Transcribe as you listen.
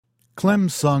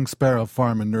Clem's Song Sparrow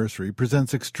Farm and Nursery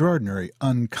presents extraordinary,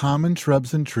 uncommon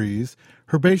shrubs and trees,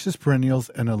 herbaceous perennials,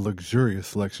 and a luxurious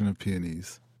selection of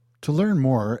peonies. To learn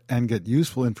more and get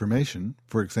useful information,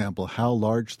 for example, how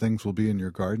large things will be in your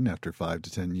garden after 5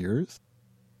 to 10 years,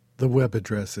 the web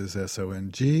address is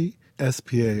SONGSPARROW,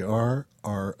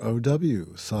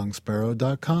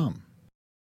 songsparrow.com.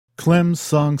 Clem's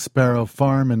Song Sparrow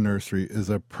Farm and Nursery is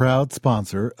a proud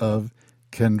sponsor of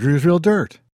Ken Drew's Real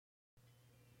Dirt.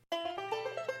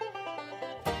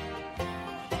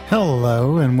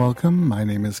 Hello and welcome. My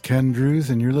name is Ken Drews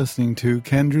and you're listening to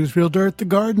Ken Drew's Real Dirt, the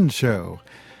garden show.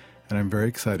 And I'm very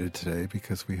excited today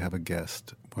because we have a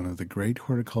guest, one of the great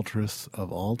horticulturists of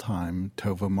all time,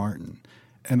 Tovah Martin,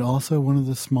 and also one of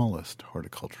the smallest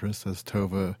horticulturists, as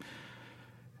Tovah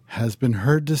has been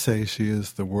heard to say she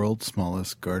is the world's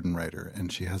smallest garden writer.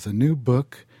 And she has a new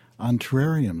book on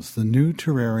terrariums, the new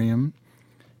Terrarium,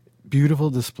 beautiful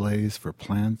displays for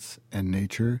plants and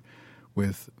nature,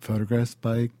 with photographs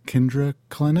by Kindra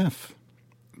Kleneff.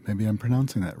 Maybe I'm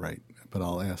pronouncing that right, but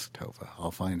I'll ask Tovah.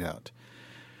 I'll find out.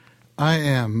 I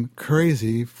am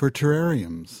crazy for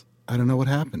terrariums. I don't know what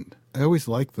happened. I always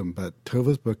liked them, but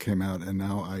Tovah's book came out, and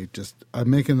now I'm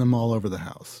making them all over the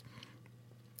house.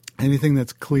 Anything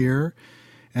that's clear,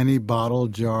 any bottle,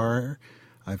 jar.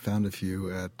 I found a few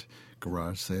at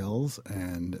garage sales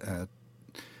and at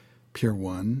Pier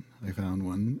 1. I found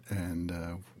one, and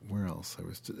where else?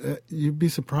 You'd be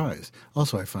surprised.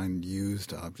 Also, I find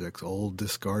used objects, old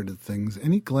discarded things,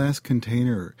 any glass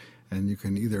container, and you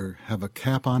can either have a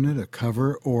cap on it, a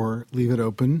cover, or leave it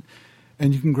open,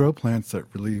 and you can grow plants that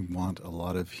really want a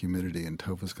lot of humidity, and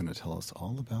Tovah's going to tell us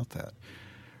all about that.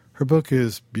 Her book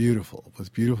is beautiful,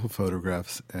 with beautiful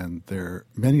photographs, and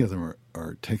many of them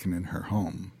are taken in her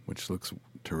home, which looks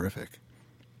terrific.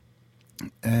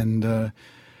 And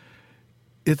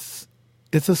it's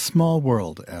a small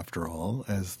world, after all,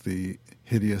 as the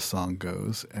hideous song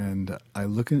goes. And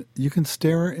you can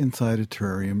stare inside a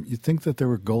terrarium. You'd think that there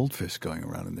were goldfish going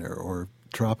around in there or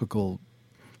tropical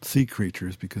sea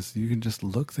creatures, because you can just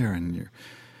look there and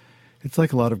it's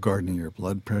like a lot of gardening. Your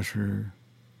blood pressure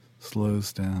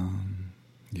slows down.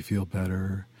 You feel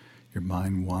better. Your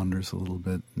mind wanders a little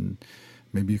bit. And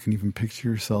maybe you can even picture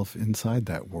yourself inside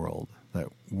that world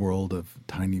of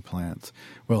tiny plants.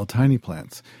 Well, tiny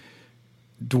plants.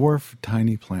 Dwarf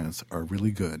tiny plants are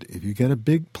really good. If you get a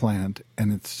big plant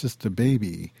and it's just a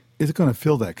baby, it's going to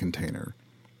fill that container.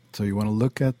 So you want to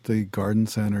look at the garden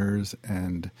centers,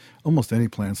 and almost any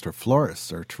plant store.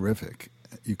 Florists are terrific.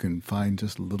 You can find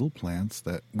just little plants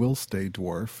that will stay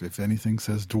dwarf. If anything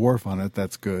says dwarf on it,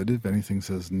 that's good. If anything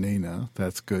says nana,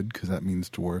 that's good, because that means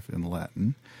dwarf in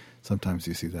Latin. Sometimes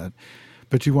you see that.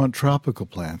 But you want tropical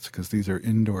plants, because these are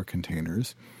indoor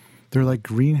containers. They're like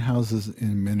greenhouses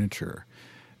in miniature.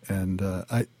 And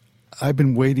I've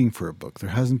been waiting for a book.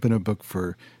 There hasn't been a book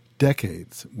for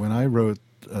decades. When I wrote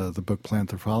the book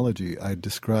Plantophology, I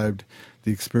described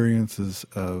the experiences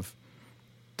of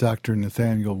Dr.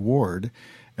 Nathaniel Ward,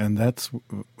 and that's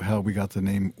how we got the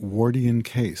name Wardian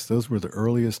case. Those were the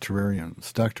earliest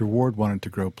terrariums. Dr. Ward wanted to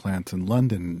grow plants in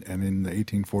London, and in the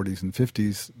 1840s and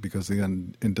 50s, because of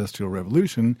the Industrial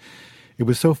Revolution, it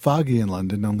was so foggy in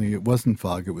London, only it wasn't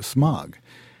fog, it was smog.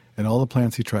 And all the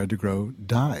plants he tried to grow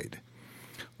died.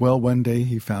 Well, one day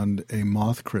he found a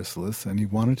moth chrysalis, and he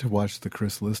wanted to watch the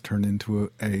chrysalis turn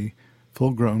into a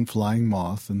full-grown flying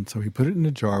moth, and so he put it in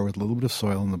a jar with a little bit of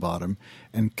soil in the bottom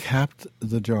and capped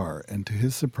the jar. And to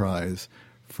his surprise,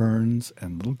 ferns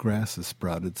and little grasses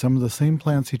sprouted, some of the same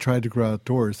plants he tried to grow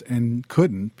outdoors and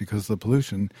couldn't because of the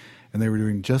pollution, and they were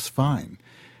doing just fine.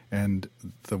 And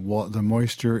the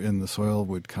moisture in the soil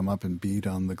would come up and bead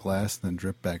on the glass and then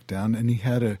drip back down. And he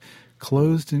had a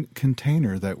closed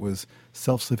container that was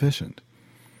self-sufficient.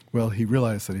 Well, he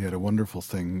realized that he had a wonderful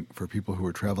thing for people who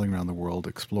were traveling around the world,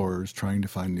 explorers, trying to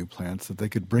find new plants, that they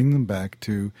could bring them back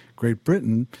to Great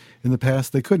Britain. In the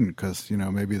past, they couldn't because,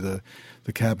 maybe the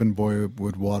cabin boy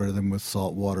would water them with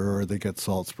salt water, or they get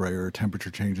salt spray, or temperature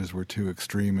changes were too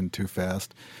extreme and too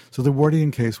fast. So the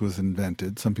Wardian case was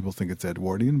invented. Some people think it's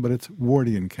Edwardian, but it's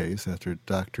Wardian case after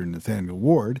Dr. Nathaniel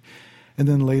Ward. And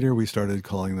then later we started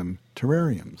calling them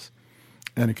terrariums.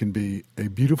 And it can be a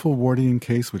beautiful Wardian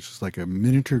case, which is like a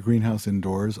miniature greenhouse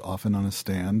indoors, often on a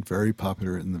stand, very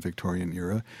popular in the Victorian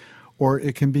era. Or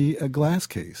it can be a glass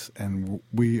case. And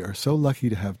we are so lucky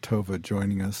to have Tovah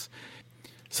joining us.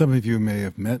 Some of you may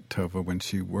have met Tovah when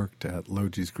she worked at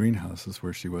Logi's Greenhouses,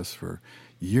 where she was for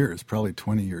years, probably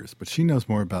 20 years. But she knows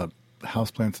more about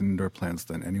houseplants and indoor plants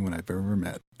than anyone I've ever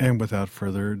met. And without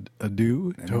further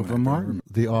ado, Tovah Martin,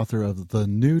 the author of The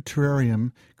New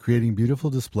Terrarium, Creating Beautiful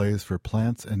Displays for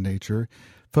Plants and Nature,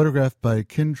 photographed by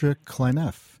Kendra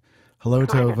Kleineff. Hello,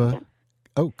 Kleineff, Tovah. yeah.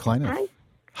 Oh, Kleineff. Hi.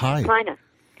 Hi. Kleineff.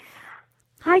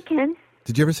 Hi, Ken.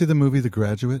 Did you ever see the movie The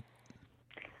Graduate?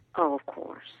 Oh, of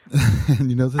course.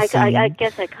 You know the I scene?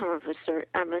 guess I come of a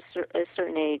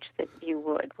certain age that you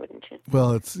would, wouldn't you?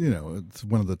 Well, it's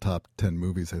one of the top 10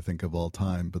 movies I think of all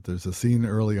time. But there's a scene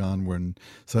early on when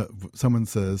someone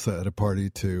says at a party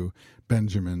to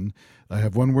Benjamin, "I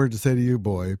have one word to say to you,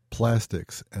 boy,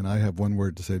 plastics," and I have one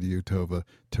word to say to you, Tovah,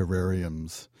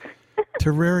 terrariums.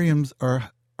 Terrariums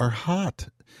are hot.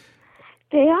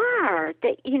 They are.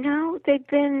 They've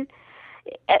been.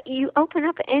 You open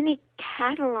up any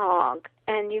catalog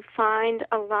and you find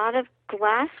a lot of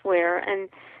glassware, and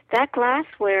that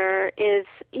glassware is,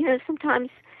 sometimes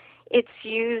it's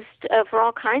used for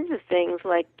all kinds of things,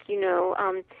 like,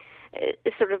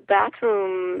 sort of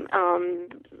bathroom,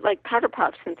 like powder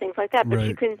puffs and things like that. But Right.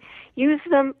 you can use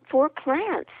them for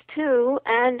plants too,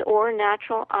 and or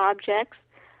natural objects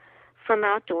from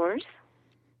outdoors.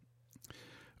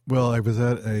 Well, I was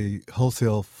at a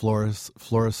wholesale florist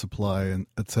supply and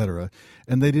etc.,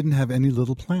 and they didn't have any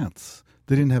little plants.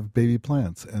 They didn't have baby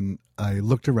plants, and I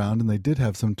looked around, and they did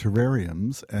have some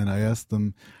terrariums. And I asked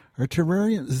them,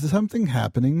 is there something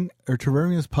happening? Are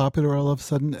terrariums popular all of a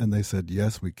sudden?" And they said,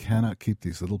 "Yes, we cannot keep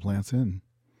these little plants in."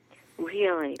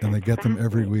 Really? And they get them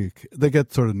every week. They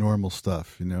get sort of normal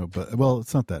stuff, but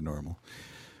it's not that normal,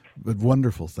 but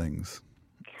wonderful things.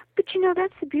 But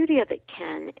that's the beauty of it,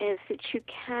 Ken, is that you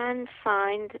can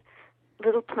find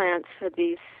little plants for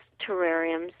these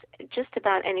terrariums just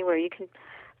about anywhere. You can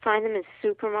find them in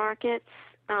supermarkets.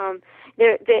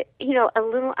 They're a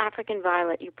little African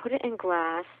violet. You put it in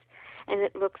glass, and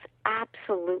it looks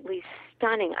absolutely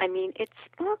stunning. I mean, it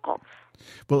sparkles.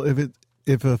 Well,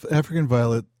 if an African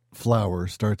violet flower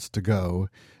starts to go,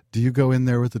 do you go in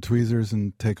there with the tweezers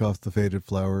and take off the faded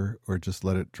flower, or just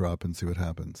let it drop and see what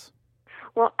happens?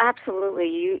 Well,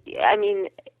 absolutely.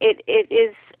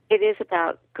 It is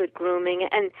about good grooming,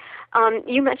 and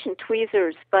you mentioned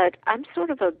tweezers, but I'm sort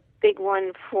of a big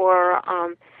one for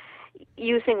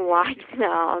using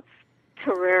wide-mouth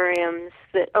terrariums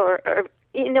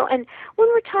and when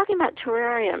we're talking about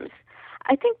terrariums,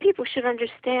 I think people should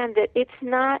understand that it's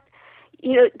not,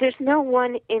 there's no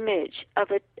one image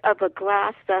of a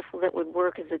glass vessel that would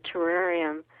work as a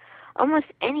terrarium. Almost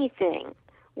anything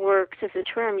works as a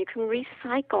terrarium. You can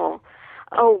recycle,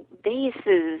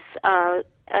 vases,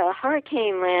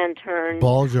 hurricane lanterns,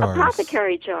 ball jars,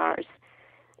 apothecary jars.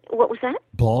 What was that?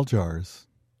 Ball jars.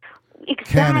 Exactly.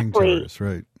 Canning jars,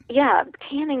 right. Yeah,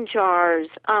 canning jars.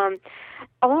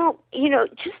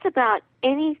 Just about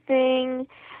anything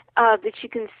that you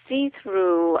can see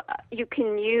through, you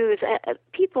can use.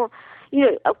 People,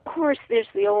 of course, there's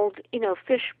the old,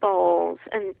 fish bowls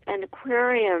and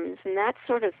aquariums and that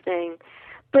sort of thing.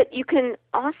 But you can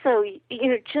also,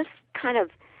 just kind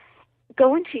of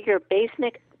go into your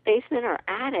basement or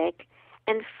attic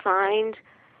and find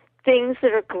things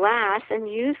that are glass and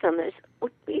use them.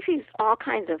 We've used all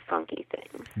kinds of funky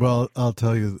things. Well, I'll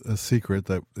tell you a secret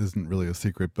that isn't really a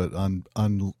secret, but on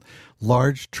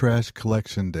large trash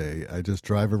collection day, I just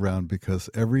drive around because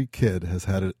every kid has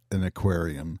had an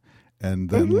aquarium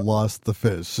and then lost the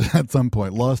fish at some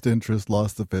point, lost interest,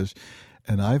 lost the fish.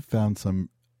 And I've found some,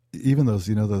 even those,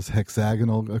 those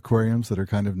hexagonal aquariums that are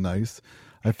kind of nice,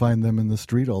 I find them in the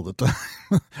street all the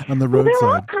time on the roadside. They're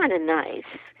all kind of nice.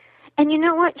 And you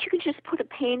know what? You can just put a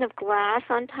pane of glass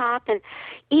on top, and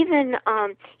even,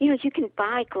 you can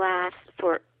buy glass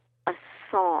for a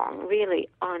song, really,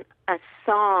 on a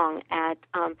song at,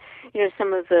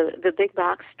 some of the big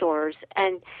box stores.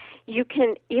 And you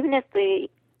can, even if the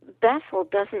vessel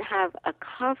doesn't have a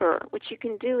cover, what you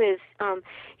can do is you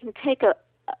can take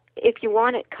if you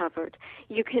want it covered,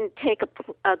 you can take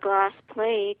a glass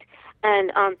plate.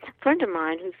 And a friend of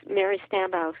mine, who's Mary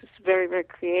Stambaugh, who's very, very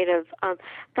creative,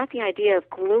 got the idea of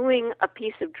gluing a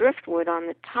piece of driftwood on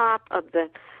the top of the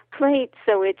plate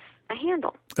so it's a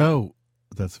handle. Oh,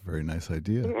 that's a very nice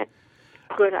idea. Isn't that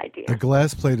a good idea? A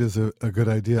glass plate is a good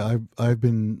idea. I've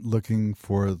been looking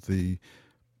for the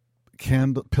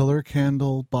pillar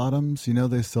candle bottoms.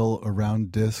 They sell a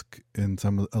round disc in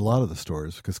a lot of the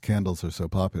stores because candles are so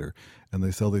popular, and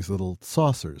they sell these little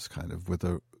saucers kind of with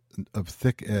a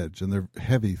thick edge, and they're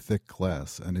heavy, thick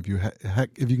glass. And if you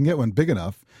can get one big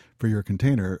enough for your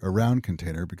container, a round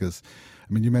container, because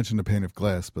you mentioned a pane of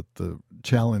glass, but the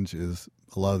challenge is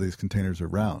a lot of these containers are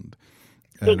round.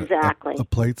 And exactly. A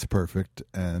plate's perfect,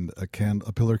 and a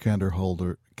pillar candle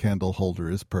holder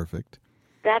is perfect.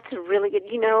 That's really good.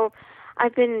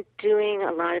 I've been doing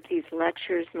a lot of these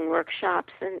lectures and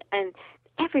workshops, and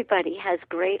everybody has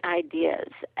great ideas.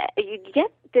 You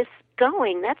get this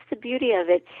going. That's the beauty of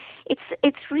it.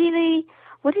 It's really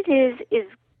what it is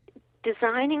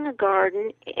designing a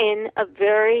garden in a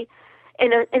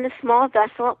small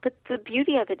vessel. But the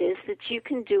beauty of it is that you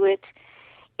can do it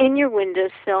in your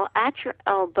windowsill, at your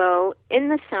elbow, in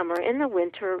the summer, in the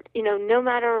winter. No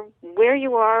matter where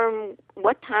you are and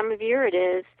what time of year it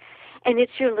is, and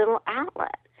it's your little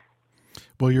outlet.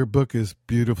 Well, your book is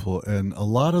beautiful, and a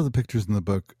lot of the pictures in the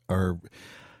book are,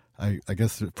 I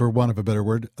guess, for want of a better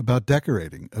word, about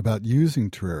decorating, about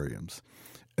using terrariums.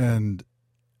 And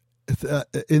it's,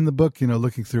 in the book,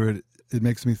 looking through it, it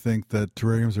makes me think that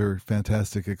terrariums are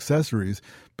fantastic accessories,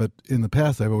 but in the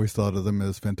past, I've always thought of them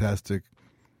as fantastic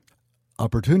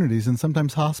opportunities and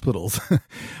sometimes hospitals.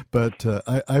 But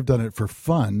I've done it for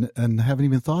fun and haven't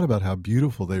even thought about how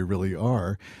beautiful they really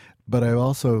are. But I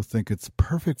also think it's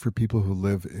perfect for people who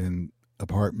live in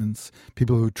apartments,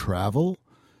 people who travel.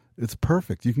 It's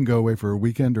perfect. You can go away for a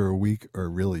weekend or a week, or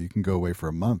really you can go away for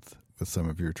a month with some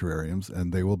of your terrariums,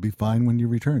 and they will be fine when you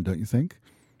return, don't you think?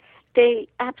 They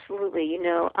absolutely,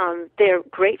 they're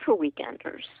great for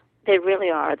weekenders. They really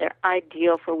are. They're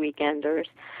ideal for weekenders.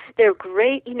 They're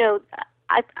great.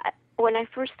 When I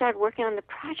first started working on the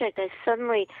project, I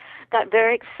suddenly got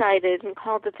very excited and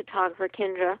called the photographer,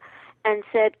 Kendra, and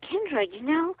said, Kendra,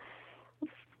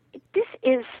 this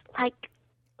is like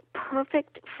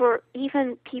perfect for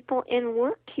even people in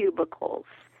work cubicles,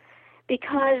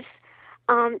 because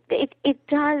it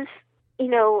does,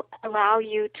 allow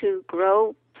you to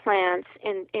grow plants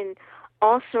in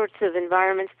all sorts of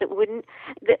environments that wouldn't,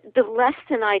 the less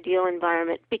than ideal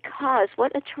environment, because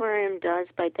what a terrarium does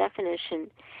by definition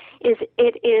is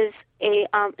it is a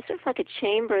sort of like a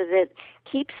chamber that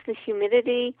keeps the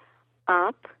humidity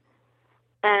up,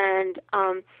 and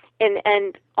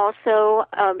also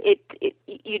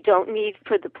you don't need,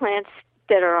 for the plants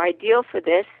that are ideal for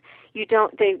this,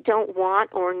 they don't want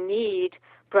or need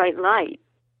bright light.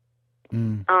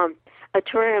 A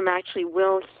terrarium actually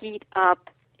will heat up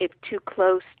if too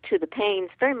close to the panes,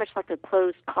 very much like a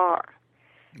closed car.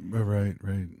 Right.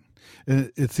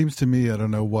 And it seems to me, I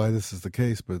don't know why this is the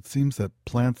case, but it seems that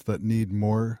plants that need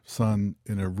more sun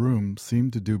in a room seem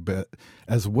to do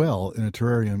as well in a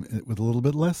terrarium with a little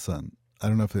bit less sun. I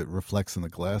don't know if it reflects in the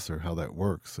glass or how that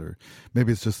works, or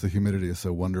maybe it's just the humidity is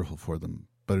so wonderful for them,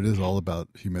 but it is all about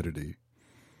humidity.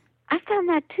 I found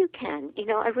that too, Ken.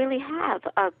 I really have.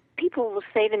 People will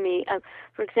say to me,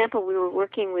 for example, we were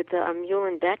working with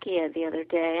Muehlenbeckia the other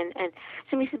day, and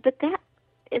somebody said, but that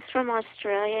is from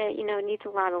Australia, it needs a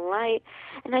lot of light.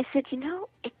 And I said,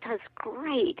 it does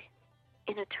great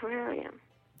in a terrarium.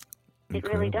 Incredible. It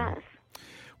really does.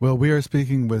 Well, we are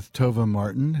speaking with Tovah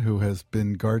Martin, who has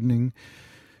been gardening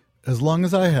as long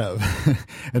as I have.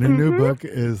 And her new book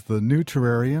is The New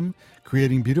Terrarium,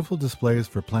 Creating Beautiful Displays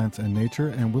for Plants and Nature.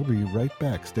 And we'll be right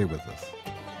back. Stay with us.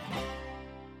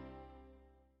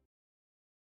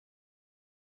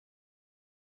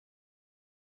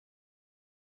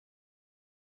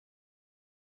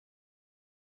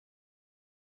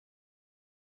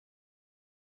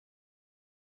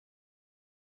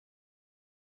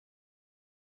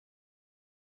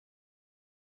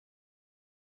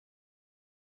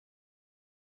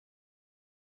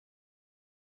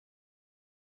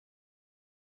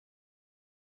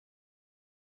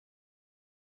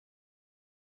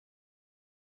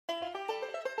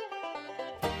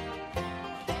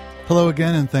 Hello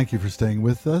again, and thank you for staying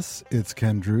with us. It's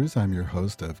Ken Drews. I'm your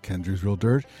host of Ken Drews Real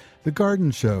Dirt, the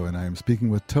garden show, and I am speaking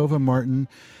with Tovah Martin,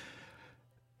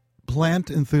 plant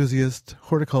enthusiast,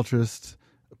 horticulturist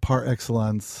par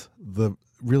excellence,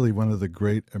 really one of the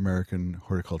great American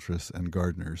horticulturists and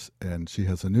gardeners. And she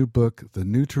has a new book, The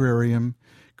New Terrarium,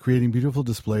 Creating Beautiful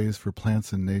Displays for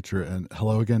Plants and Nature. And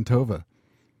hello again, Tovah.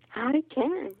 Howdy,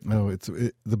 Ken. Oh,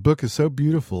 the book is so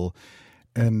beautiful,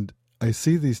 and I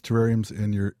see these terrariums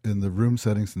in the room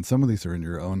settings, and some of these are in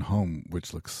your own home,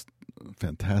 which looks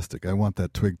fantastic. I want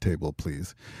that twig table,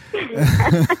 please.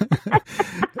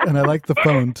 And I like the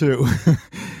phone too.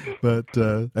 But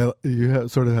you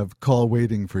sort of have call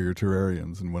waiting for your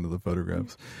terrariums in one of the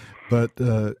photographs. But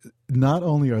not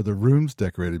only are the rooms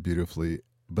decorated beautifully,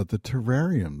 but the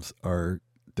terrariums are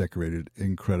decorated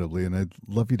incredibly. And I'd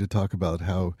love you to talk about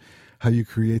how you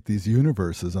create these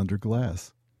universes under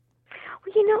glass.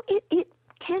 Well,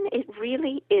 it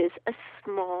really is a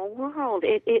small world.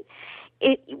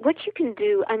 What you can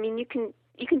do, you can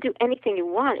do anything you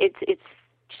want. It's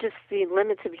just the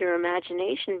limits of your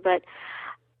imagination. But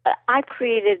I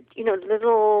created,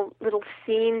 little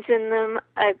scenes in them.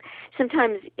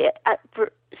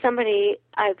 For somebody,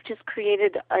 I've just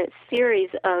created a series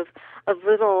of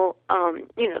little, kind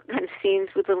of scenes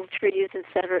with little trees, et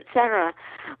cetera, et cetera.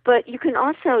 But you can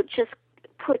also just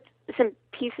put some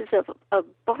pieces of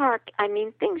bark. I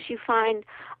mean, things you find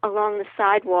along the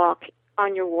sidewalk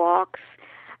on your walks.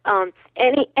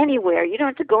 Anywhere. You don't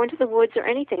have to go into the woods or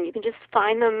anything. You can just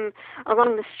find them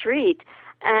along the street,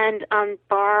 and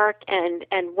bark and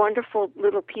wonderful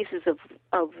little pieces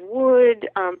of wood,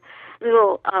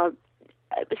 little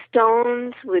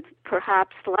stones with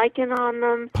perhaps lichen on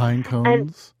them. Pine cones.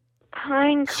 And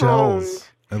pine cones.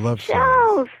 Shells. I love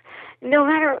shells. No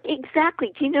matter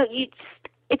exactly.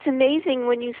 It's amazing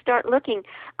when you start looking.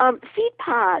 Seed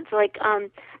pods, like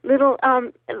little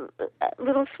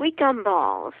sweet gum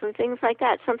balls and things like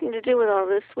that. Something to do with all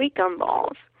those sweet gum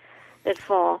balls that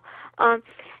fall.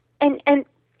 And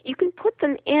you can put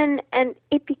them in, and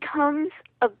it becomes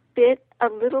a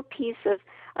little piece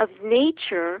of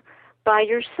nature by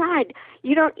your side.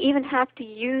 You don't even have to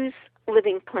use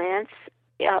living plants.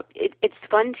 It's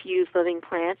fun to use living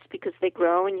plants because they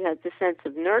grow and you have the sense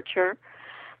of nurture.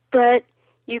 But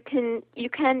you can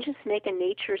just make a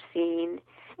nature scene,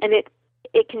 and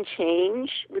it can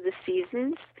change with the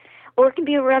seasons, or it can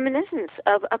be a reminiscence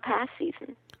of a past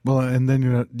season. Well, and then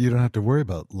you don't have to worry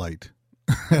about light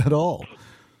at all.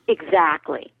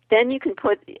 Exactly. Then you can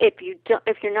put, if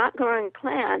you're not growing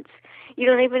plants, you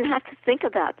don't even have to think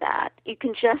about that. You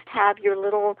can just have your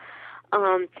little,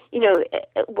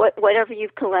 whatever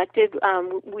you've collected.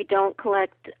 We don't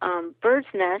collect birds'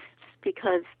 nests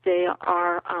because they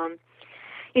are,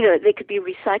 they could be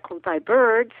recycled by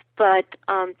birds, but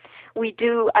we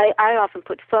do. I often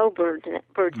put faux birds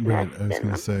Right, nests. I was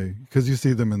going to say, because you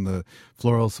see them in the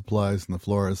floral supplies and the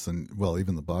florists, and well,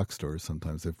 even the box stores.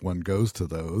 Sometimes, if one goes to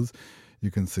those,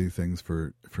 you can see things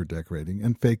for decorating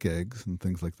and fake eggs and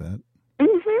things like that.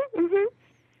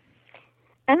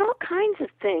 And all kinds of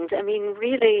things. I mean,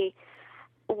 really,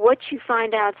 what you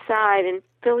find outside and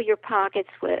fill your pockets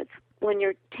with when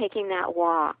you're taking that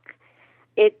walk.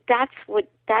 This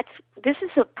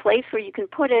is a place where you can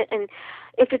put it, and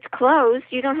if it's closed,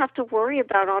 you don't have to worry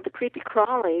about all the creepy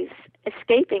crawlies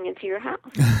escaping into your house.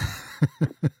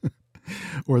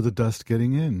 Or the dust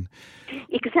getting in.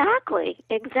 Exactly.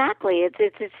 It's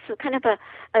kind of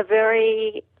a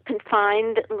very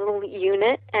confined little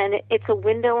unit, and it's a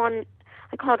window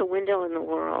I call it a window in the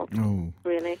world. Oh.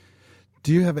 Really.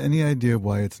 Do you have any idea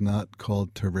why it's not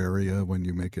called terraria when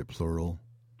you make it plural?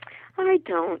 I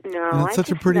don't know. And it's such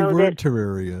a pretty word,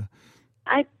 terraria.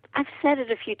 I've said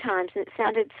it a few times, and it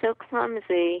sounded so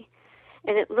clumsy,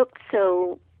 and it looked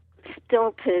so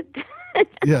stilted.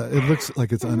 Yeah, it looks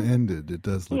like it's unended. It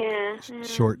does look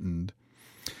shortened.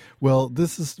 Well,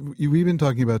 we've been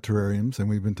talking about terrariums, and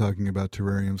we've been talking about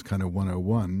terrariums kind of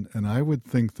 101, and I would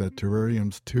think that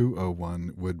terrariums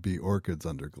 201 would be orchids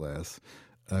under glass.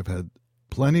 I've had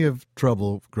plenty of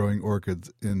trouble growing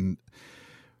orchids in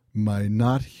my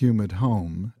not humid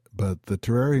home, but the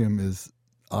terrarium is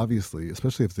obviously,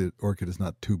 especially if the orchid is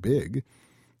not too big,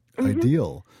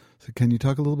 ideal. So can you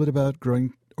talk a little bit about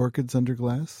growing orchids under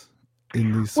glass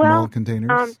in these small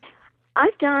containers?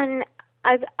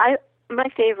 My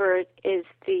favorite is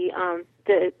the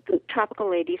tropical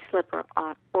lady slipper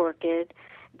orchid,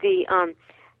 the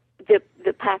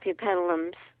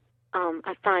paphiopedilums.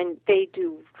 I find they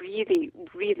do really,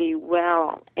 really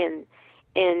well in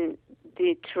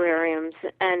the terrariums,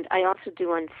 and I also do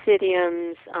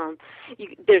oncidiums.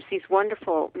 There's these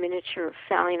wonderful miniature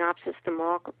Phalaenopsis, the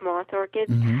moth orchid.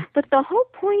 But the whole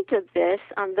point of this,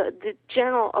 the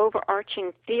general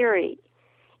overarching theory,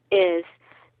 is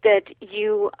that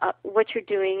what you're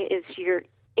doing is you're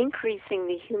increasing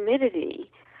the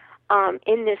humidity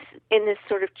in this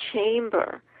sort of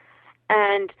chamber,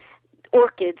 and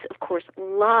orchids, of course,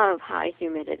 love high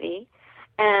humidity,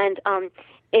 and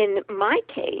in my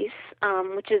case,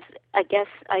 which is, I guess,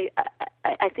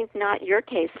 I think not your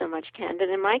case so much, Ken, but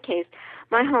in my case,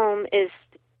 my home is,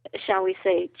 shall we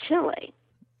say, chilly.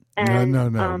 And,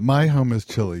 no. My home is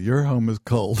chilly. Your home is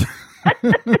cold.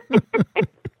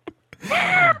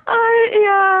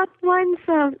 Yeah, mine's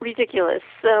ridiculous.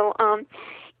 So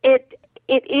it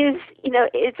is,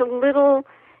 it's a little,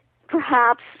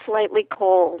 perhaps slightly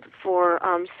cold for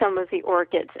some of the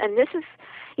orchids. And this is,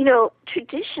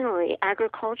 traditionally,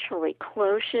 agriculturally,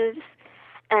 cloches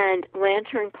and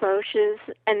lantern cloches,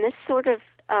 and this sort of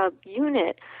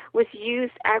unit was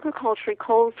used agriculturally,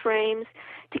 cold frames,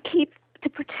 to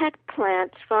protect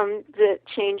plants from the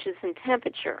changes in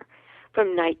temperature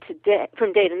from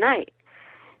day to night.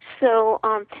 So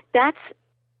that's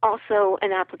also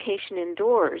an application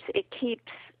indoors. It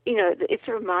keeps, it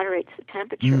sort of moderates the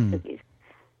temperature for these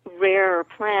rare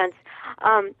plants.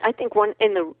 I think one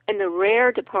in the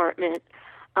rare department,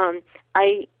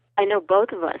 I know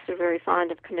both of us are very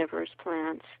fond of carnivorous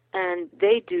plants, and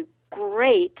they do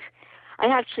great. I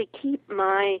actually keep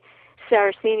my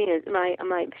Sarracenias,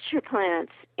 my pitcher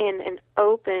plants, in an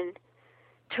open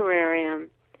terrarium,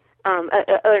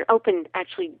 an open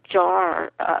actually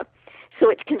jar, so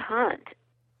it can hunt.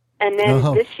 And then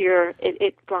this year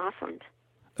it blossomed.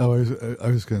 Oh, I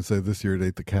was going to say this year it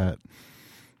ate the cat.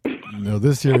 No,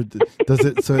 this year does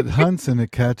it? So it hunts and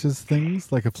it catches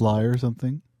things like a fly or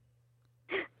something.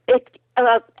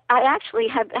 I actually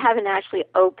haven't actually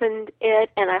opened it,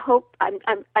 and I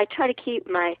try to keep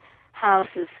my house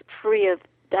as free of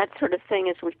that sort of thing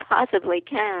as we possibly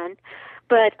can.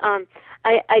 But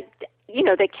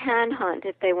they can hunt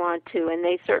if they want to, and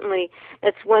they certainly,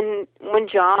 that's one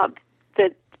job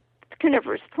that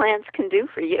carnivorous plants can do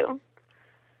for you.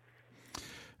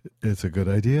 It's a good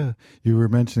idea. You were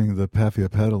mentioning the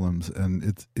Paphiopedilums, and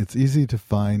it's easy to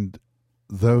find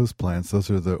those plants.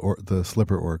 Those are the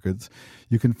slipper orchids.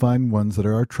 You can find ones that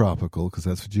are tropical because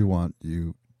that's what you want.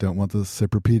 You don't want the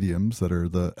cypripediums that are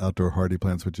the outdoor hardy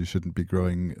plants, which you shouldn't be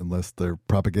growing unless they're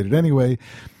propagated anyway.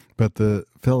 But the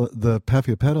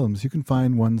Paphiopedilums, you can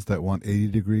find ones that want 80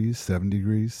 degrees, 70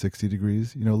 degrees, 60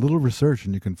 degrees. A little research,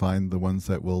 and you can find the ones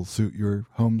that will suit your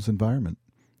home's environment,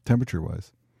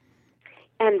 temperature-wise.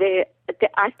 And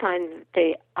I find that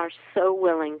they are so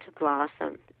willing to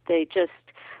blossom. They just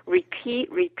repeat.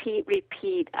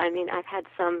 I mean, I've had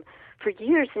some for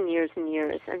years and years and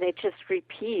years, and they just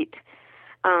repeat.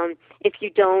 Actually,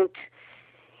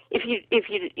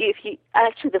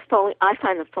 I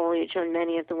find the foliage on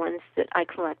many of the ones that I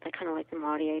collect, I kind of like the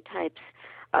Martier types,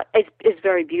 is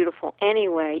very beautiful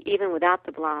anyway, even without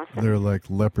the blossom. They're like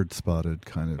leopard spotted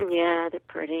kind of. Yeah, they're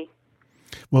pretty.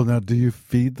 Well, now, do you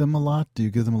feed them a lot? Do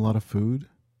you give them a lot of food?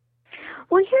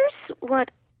 Well, here's what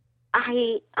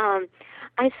I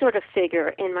sort of figure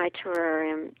in my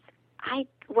terrariums. I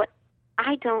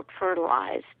don't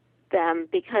fertilize them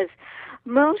because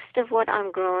most of what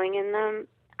I'm growing in them,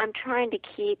 I'm trying to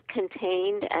keep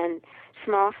contained and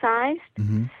small sized.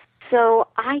 Mm-hmm. So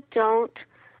I don't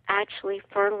actually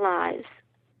fertilize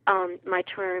my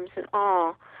terrariums at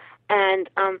all. And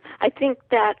I think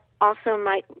that also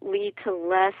might lead to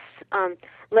less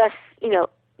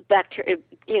bacteria,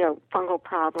 fungal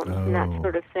problems and that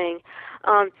sort of thing.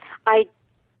 I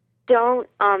don't.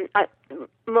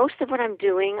 Most of what I'm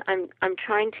doing, I'm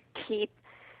trying to keep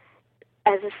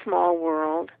as a small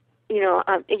world.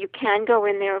 You can go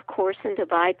in there, of course, and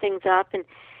divide things up. And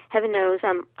heaven knows,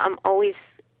 I'm always,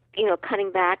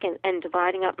 cutting back and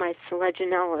dividing up my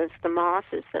selaginellas, the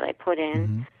mosses that I put in.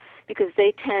 Mm-hmm. Because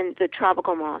the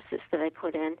tropical mosses that I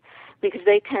put in, because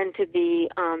they tend to be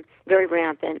very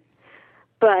rampant.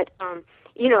 But,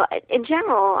 in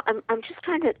general, I'm just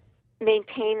trying to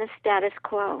maintain the status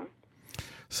quo.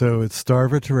 So it's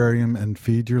starve a terrarium and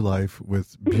feed your life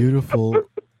with beautiful,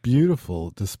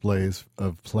 beautiful displays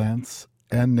of plants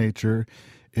and nature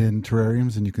in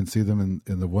terrariums, and you can see them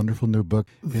in the wonderful new book.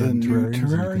 The new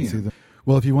terrarium. You can see them.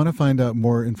 Well, if you want to find out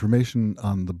more information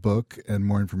on the book and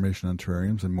more information on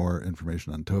terrariums and more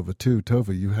information on Tovah too,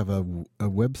 Tovah, you have a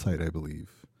website, I believe.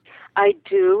 I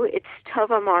do. It's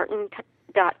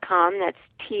tovahmartin.com. That's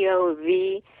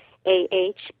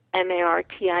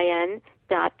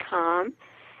TOVAHMARTIN.com,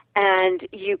 and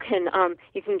you can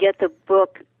get the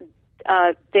book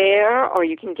there, or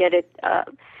you can get it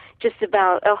just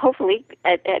about hopefully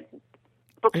at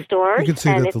bookstores. You can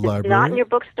see it at the library. If it's not in your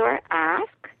bookstore, ask.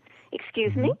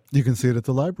 Excuse me? You can see it at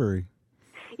the library.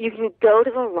 You can go to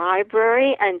the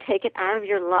library and take it out of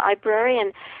your library.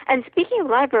 And speaking of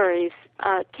libraries,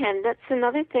 Ken, that's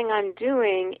another thing I'm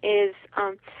doing is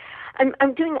I'm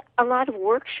doing a lot of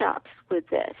workshops with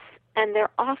this, and they're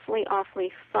awfully,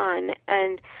 awfully fun.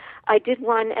 And I did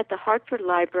one at the Hartford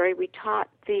Library. We taught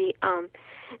the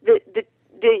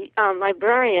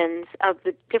librarians of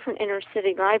the different inner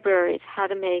city libraries how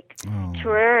to make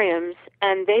terrariums,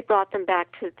 and they brought them back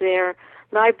to their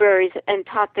libraries and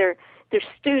taught their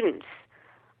students,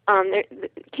 their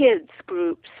kids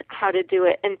groups, how to do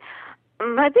it. And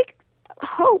my big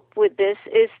hope with this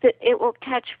is that it will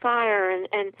catch fire and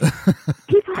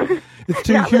people. It's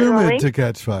too humid to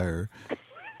catch fire.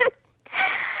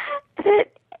 That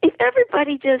if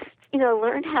everybody just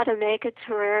learned how to make a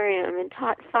terrarium and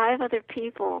taught 5 other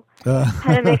people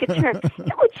how to make a terrarium,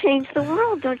 it would change the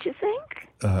world, don't you think?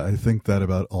 I think that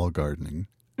about all gardening.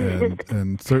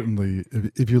 And certainly,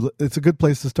 if it's a good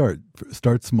place to start.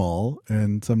 Start small,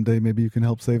 and someday maybe you can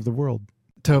help save the world.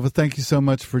 Tovah, thank you so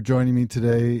much for joining me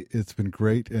today. It's been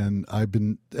great, and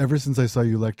ever since I saw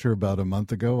you lecture about a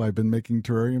month ago, I've been making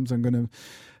terrariums.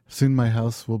 Soon my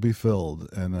house will be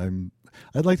filled, and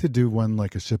I'd like to do one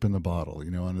like a ship in a bottle,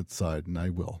 on its side, and I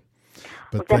will.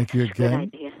 But thank you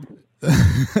again. Good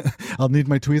idea. I'll need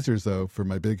my tweezers, though, for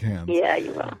my big hands. Yeah,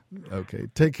 you will. Okay.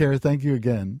 Take care. Thank you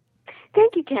again.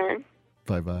 Thank you, Ken.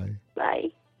 Bye-bye. Bye.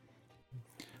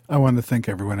 I want to thank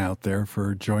everyone out there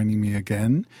for joining me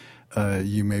again.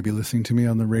 You may be listening to me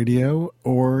on the radio,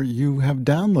 or you have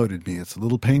downloaded me. It's a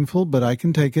little painful, but I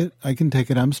can take it.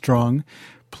 I'm strong.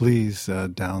 Please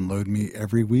download me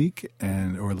every week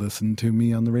or listen to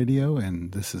me on the radio.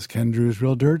 And this is Ken Drew's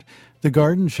Real Dirt, The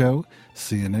Garden Show.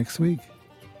 See you next week.